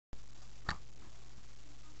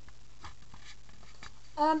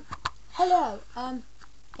Hello.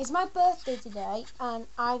 It's my birthday today, and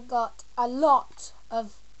I got a lot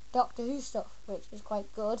of Doctor Who stuff, which is quite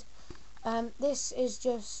good. This is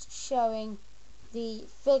just showing the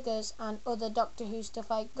figures and other Doctor Who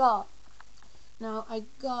stuff I got. Now, I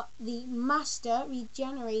got the Master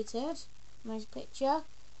regenerated, nice picture,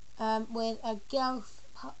 with a Gelf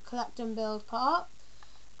collect and build part.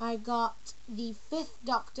 I got the 5th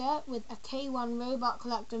Doctor with a K1 robot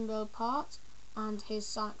collect and build part and his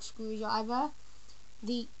sonic screwdriver.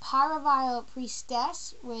 The Paravile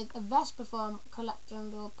Priestess with a Vesperform collect and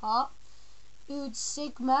build part. Ood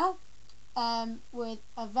Sigma with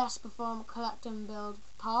a Vesperform collect and build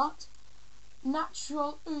part.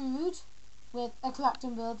 Natural Ood with a collect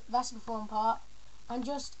and build Vesperform part. And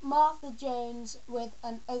just Martha Jones with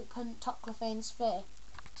an open Toclafane sphere.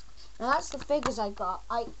 Now that's the figures I got.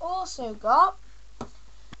 I also got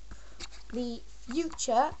the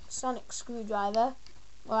Future Sonic Screwdriver.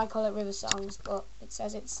 Well, I call it River Songs, but it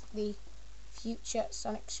says it's the Future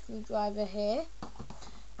Sonic Screwdriver here.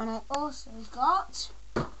 And I also got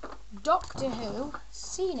Doctor Who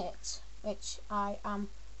Seen It, which I am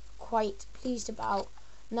quite pleased about.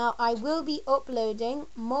 Now, I will be uploading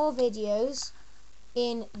more videos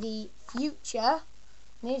in the future,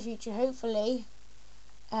 near future hopefully,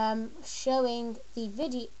 showing the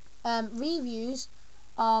video reviews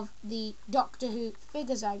of the Doctor Who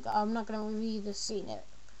figures I got. I'm not going to review the Seen It.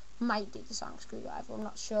 Might do the Sonic Screwdriver, I'm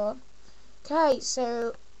not sure. Okay,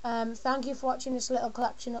 so thank you for watching this little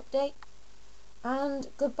collection update, and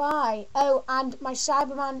goodbye. Oh, and my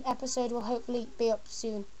Cyberman episode will hopefully be up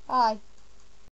soon. Bye.